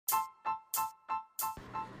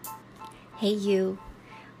Hey, you.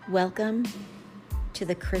 Welcome to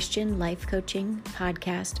the Christian Life Coaching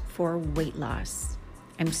Podcast for Weight Loss.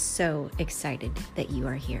 I'm so excited that you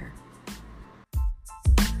are here.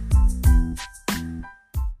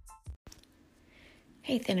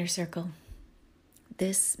 Hey, Thinner Circle.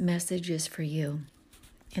 This message is for you.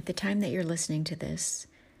 At the time that you're listening to this,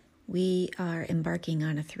 we are embarking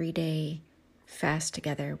on a 3-day fast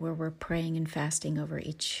together where we're praying and fasting over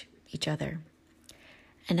each other.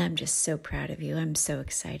 And I'm just so proud of you. I'm so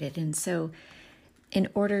excited. And so in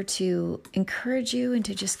order to encourage you and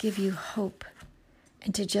to just give you hope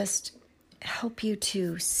and to just help you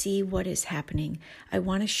to see what is happening, I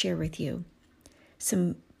want to share with you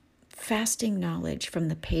some fasting knowledge from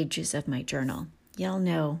the pages of my journal. Y'all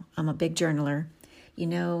know I'm a big journaler. You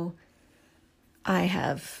know, I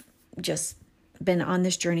have just been on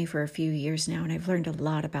this journey for a few years now, and I've learned a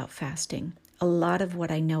lot about fasting. A lot of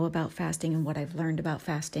what I know about fasting and what I've learned about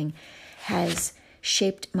fasting has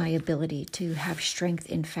shaped my ability to have strength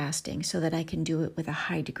in fasting so that I can do it with a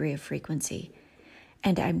high degree of frequency.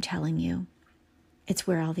 And I'm telling you, it's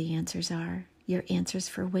where all the answers are. Your answers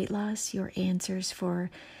for weight loss, your answers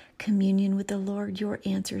for communion with the Lord, your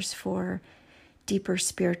answers for deeper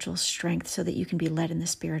spiritual strength so that you can be led in the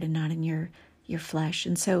Spirit and not in your flesh.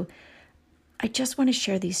 And so I just want to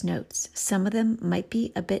share these notes. Some of them might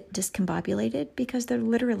be a bit discombobulated because they're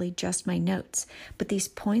literally just my notes, but these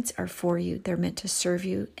points are for you. They're meant to serve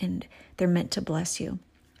you and they're meant to bless you.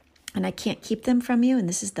 And I can't keep them from you, and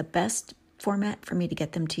this is the best format for me to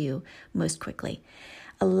get them to you most quickly.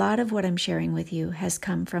 A lot of what I'm sharing with you has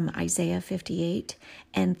come from Isaiah 58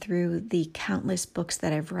 and through the countless books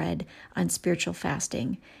that I've read on spiritual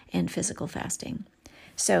fasting and physical fasting.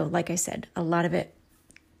 So, like I said, a lot of it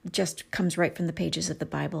just comes right from the pages of the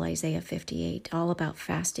Bible, Isaiah 58, all about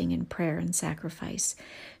fasting and prayer and sacrifice.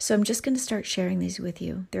 So I'm just going to start sharing these with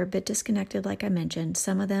you. They're a bit disconnected, like I mentioned.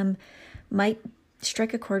 Some of them might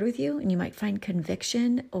strike a chord with you, and you might find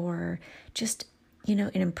conviction or just, an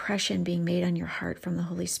impression being made on your heart from the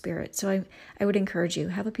Holy Spirit. So I would encourage you,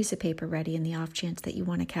 have a piece of paper ready in the off chance that you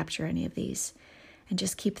want to capture any of these, and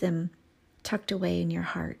just keep them tucked away in your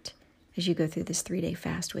heart as you go through this 3-day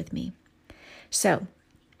fast with me. So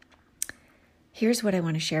here's what I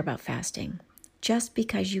want to share about fasting. Just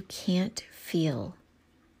because you can't feel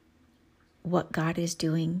what God is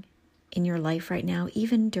doing in your life right now,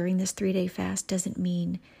 even during this 3-day fast, doesn't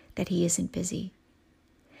mean that He isn't busy.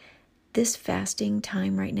 This fasting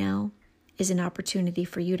time right now is an opportunity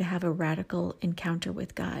for you to have a radical encounter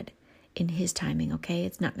with God in His timing, okay?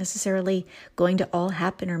 It's not necessarily going to all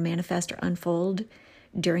happen or manifest or unfold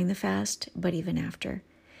during the fast, but even after.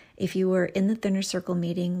 If you were in the Thinner Circle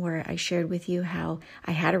meeting where I shared with you how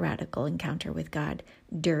I had a radical encounter with God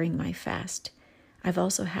during my fast, I've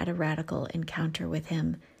also had a radical encounter with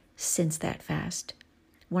Him since that fast.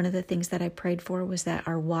 One of the things that I prayed for was that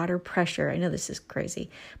our water pressure, I know this is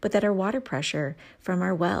crazy, but that our water pressure from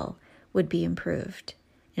our well would be improved.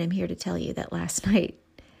 And I'm here to tell you that last night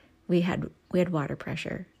we had water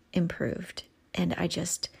pressure improved. And I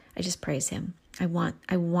just praise Him. I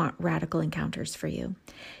want radical encounters for you.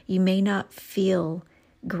 You may not feel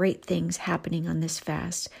great things happening on this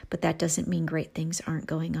fast, but that doesn't mean great things aren't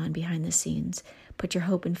going on behind the scenes. Put your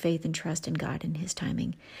hope and faith and trust in God and His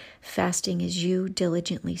timing. Fasting is you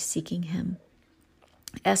diligently seeking Him.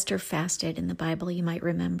 Esther fasted in the Bible, you might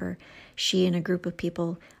remember. She and a group of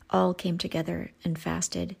people all came together and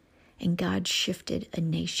fasted, and God shifted a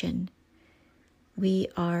nation. We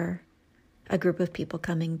are a group of people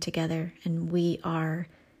coming together, and we're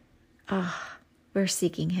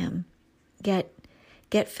seeking Him.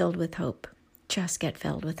 Get filled with hope. Just get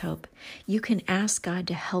filled with hope. You can ask God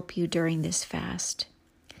to help you during this fast.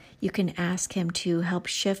 You can ask Him to help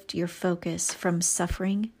shift your focus from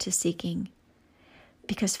suffering to seeking,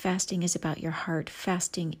 because fasting is about your heart.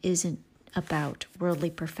 Fasting isn't about worldly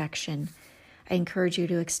perfection. I encourage you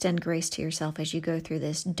to extend grace to yourself as you go through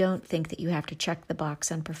this. Don't think that you have to check the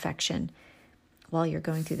box on perfection while you're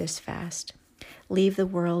going through this fast. Leave the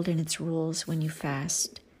world and its rules when you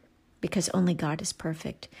fast, because only God is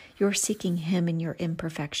perfect. You're seeking Him in your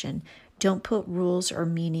imperfection. Don't put rules or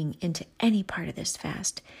meaning into any part of this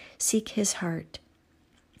fast. Seek His heart.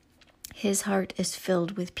 His heart is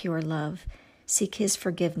filled with pure love. Seek His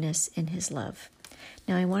forgiveness in His love.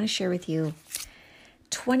 Now, I want to share with you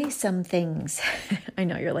 20-some things. I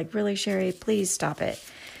know you're like, really, Sherry? Please stop it.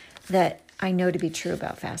 That I know to be true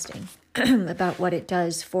about fasting. About what it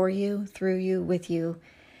does for you, through you, with you,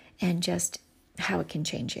 and just how it can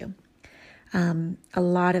change you. A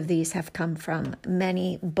lot of these have come from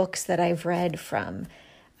many books that I've read, from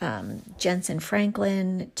Jensen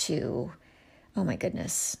Franklin to, oh my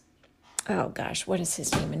goodness, oh gosh, what is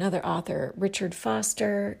his name? Another author, Richard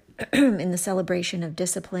Foster, in the Celebration of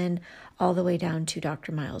Discipline, all the way down to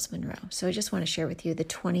Dr. Miles Monroe. So I just want to share with you the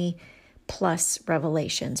 20 plus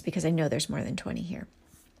revelations, because I know there's more than 20 here.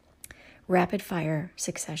 Rapid fire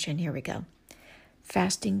succession. Here we go.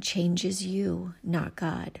 Fasting changes you, not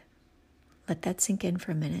God. Let that sink in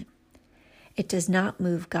for a minute. It does not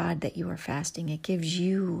move God that you are fasting. It gives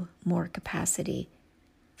you more capacity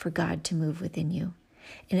for God to move within you,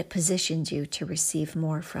 and it positions you to receive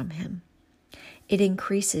more from Him. It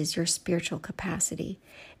increases your spiritual capacity.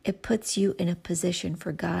 It puts you in a position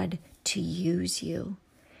for God to use you.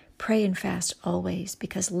 Pray and fast always,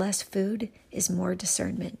 because less food is more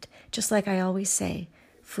discernment. Just like I always say,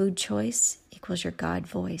 food choice equals your God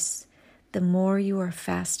voice. The more you are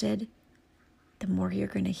fasted, the more you're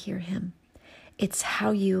going to hear Him. It's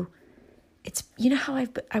how you know how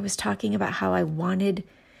I was talking about how I wanted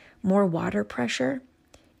more water pressure?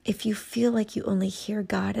 If you feel like you only hear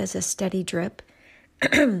God as a steady drip,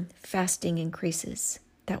 fasting increases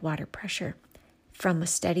that water pressure from a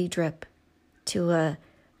steady drip to a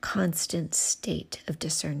constant state of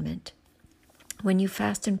discernment. When you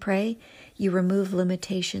fast and pray, you remove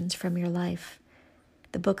limitations from your life.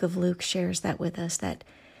 The book of Luke shares that with us, that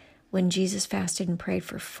when Jesus fasted and prayed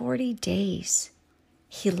for 40 days,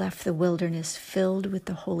 He left the wilderness filled with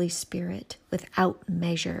the Holy Spirit without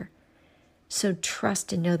measure. So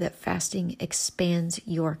trust and know that fasting expands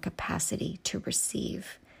your capacity to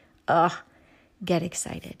receive. Get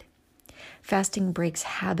excited. Fasting breaks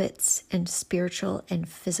habits and spiritual and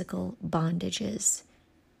physical bondages.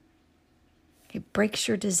 It breaks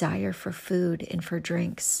your desire for food and for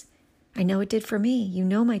drinks. I know it did for me. You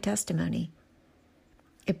know my testimony.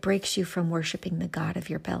 It breaks you from worshiping the God of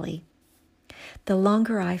your belly. The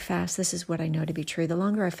longer I fast, this is what I know to be true, the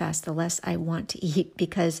longer I fast, the less I want to eat,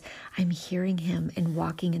 because I'm hearing Him and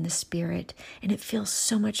walking in the Spirit, and it feels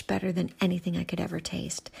so much better than anything I could ever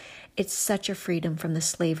taste. It's such a freedom from the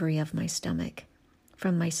slavery of my stomach,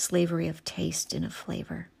 from my slavery of taste and of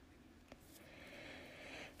flavor.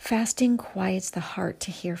 Fasting quiets the heart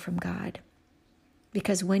to hear from God,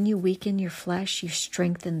 because when you weaken your flesh, you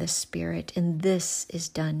strengthen the spirit, and this is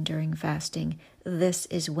done during fasting. This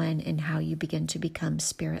is when and how you begin to become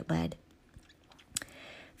spirit-led.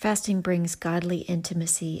 Fasting brings godly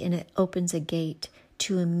intimacy, and it opens a gate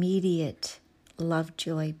to immediate love,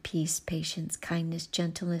 joy, peace, patience, kindness,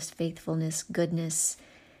 gentleness, faithfulness, goodness,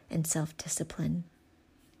 and self-discipline.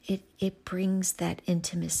 It brings that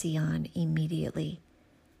intimacy on immediately.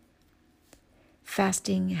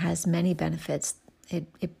 Fasting has many benefits.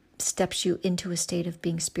 It steps you into a state of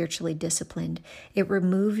being spiritually disciplined. It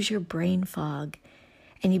removes your brain fog,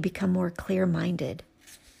 and you become more clear-minded.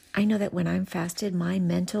 I know that when I'm fasted, my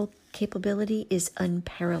mental capability is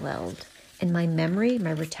unparalleled, and my memory,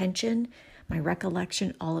 my retention, my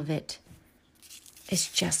recollection, all of it is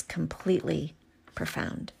just completely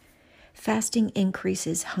profound. Fasting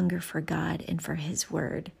increases hunger for God and for His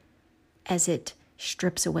Word, as it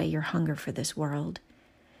strips away your hunger for this world.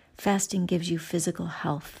 Fasting gives you physical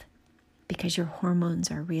health because your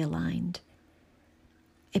hormones are realigned.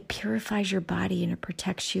 It purifies your body, and it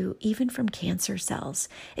protects you even from cancer cells.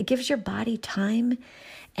 It gives your body time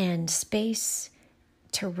and space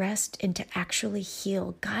to rest and to actually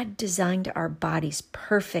heal. God designed our bodies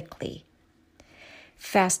perfectly.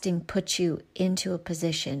 Fasting puts you into a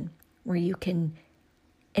position where you can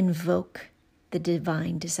invoke the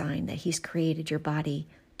divine design that He's created your body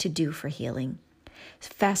to do for healing.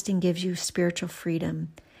 Fasting gives you spiritual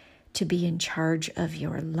freedom to be in charge of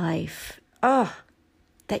your life.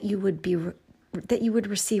 That you would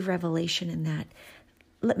receive revelation in that.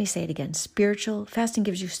 Let me say it again. Fasting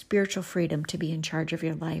gives you spiritual freedom to be in charge of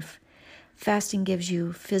your life. Fasting gives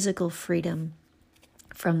you physical freedom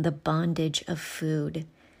from the bondage of food.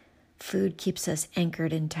 Food keeps us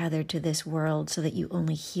anchored and tethered to this world so that you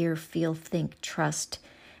only hear, feel, think, trust,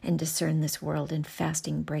 and discern this world, and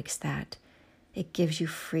fasting breaks that. It gives you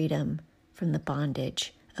freedom from the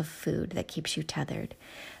bondage of food that keeps you tethered.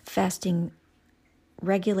 Fasting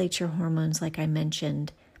regulates your hormones, like I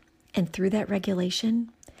mentioned, and through that regulation,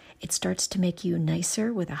 it starts to make you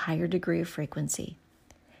nicer with a higher degree of frequency,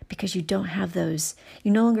 because you no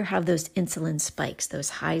longer have those insulin spikes, those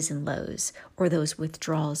highs and lows, or those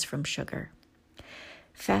withdrawals from sugar.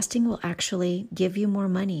 Fasting will actually give you more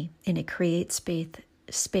money, and it creates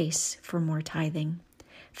space for more tithing.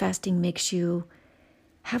 Fasting makes you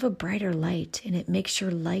have a brighter light, and it makes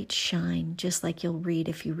your light shine, just like you'll read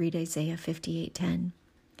if you read Isaiah 58:10.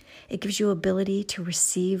 It gives you ability to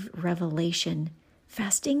receive revelation.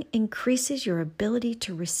 Fasting increases your ability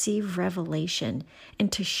to receive revelation and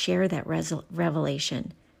to share that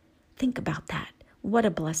revelation. Think about that. What a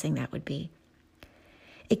blessing that would be.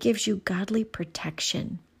 It gives you godly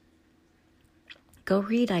protection. Go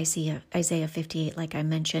read Isaiah 58, like I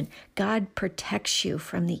mentioned. God protects you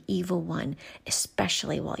from the evil one,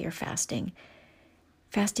 especially while you're fasting.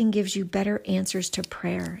 Fasting gives you better answers to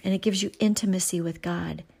prayer, and it gives you intimacy with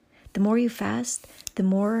God. The more you fast, the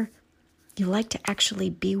more you like to actually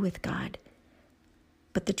be with God.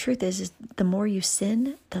 But the truth is the more you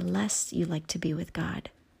sin, the less you like to be with God.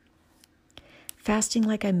 Fasting,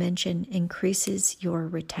 like I mentioned, increases your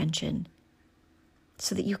retention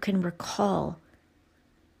so that you can recall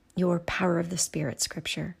your power of the Spirit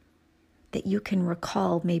scripture, that you can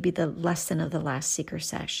recall maybe the lesson of the last Seeker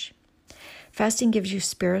Sesh. Fasting gives you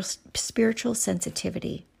spiritual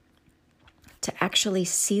sensitivity to actually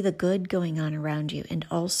see the good going on around you and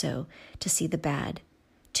also to see the bad,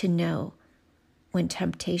 to know when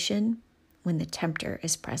the tempter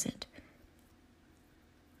is present.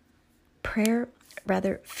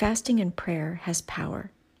 Fasting and prayer has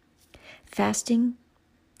power.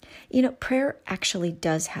 Prayer actually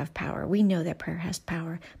does have power. We know that prayer has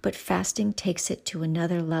power, but fasting takes it to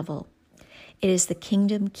another level. It is the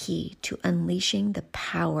kingdom key to unleashing the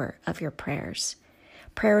power of your prayers.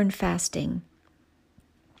 Prayer and fasting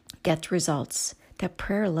gets results that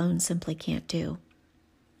prayer alone simply can't do.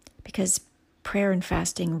 Because prayer and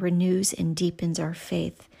fasting renews and deepens our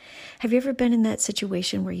faith. Have you ever been in that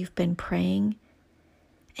situation where you've been praying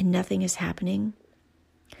and nothing is happening?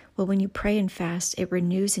 Well, when you pray and fast, it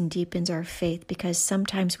renews and deepens our faith, because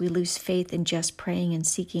sometimes we lose faith in just praying and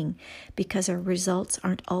seeking because our results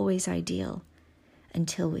aren't always ideal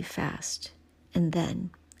until we fast, and then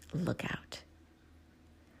look out.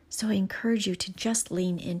 So I encourage you to just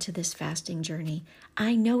lean into this fasting journey.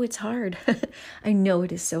 I know it's hard. I know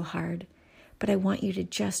it is so hard, but I want you to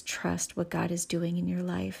just trust what God is doing in your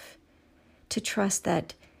life, to trust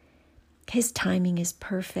that His timing is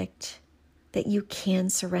perfect, that you can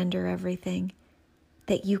surrender everything,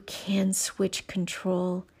 that you can switch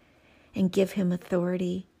control and give Him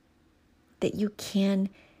authority, that you can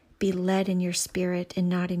be led in your spirit and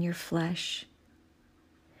not in your flesh.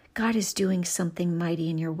 God is doing something mighty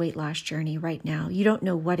in your weight loss journey right now. You don't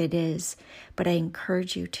know what it is, but I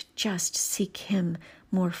encourage you to just seek Him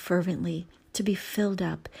more fervently, to be filled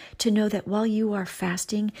up, to know that while you are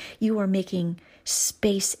fasting, you are making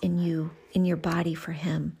space in your body for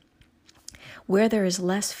Him. Where there is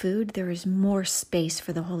less food, there is more space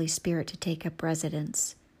for the Holy Spirit to take up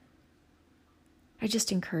residence. I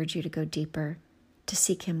just encourage you to go deeper, to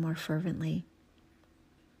seek Him more fervently,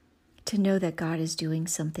 to know that God is doing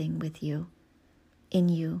something with you, in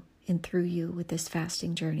you, and through you with this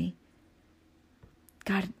fasting journey.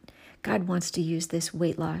 God wants to use this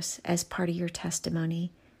weight loss as part of your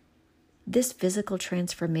testimony. This physical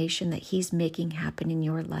transformation that He's making happen in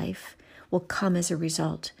your life will come as a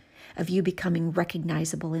result of you becoming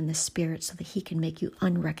recognizable in the spirit so that He can make you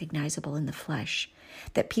unrecognizable in the flesh.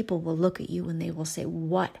 That people will look at you and they will say,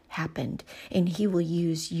 "What happened?" And He will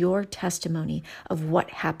use your testimony of what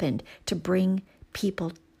happened to bring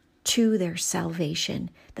people to their salvation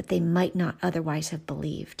that they might not otherwise have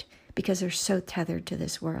believed, because they're so tethered to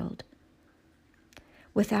this world.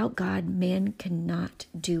 Without God, man cannot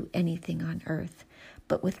do anything on earth.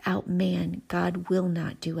 But without man, God will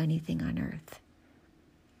not do anything on earth.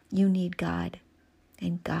 You need God,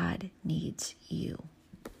 and God needs you.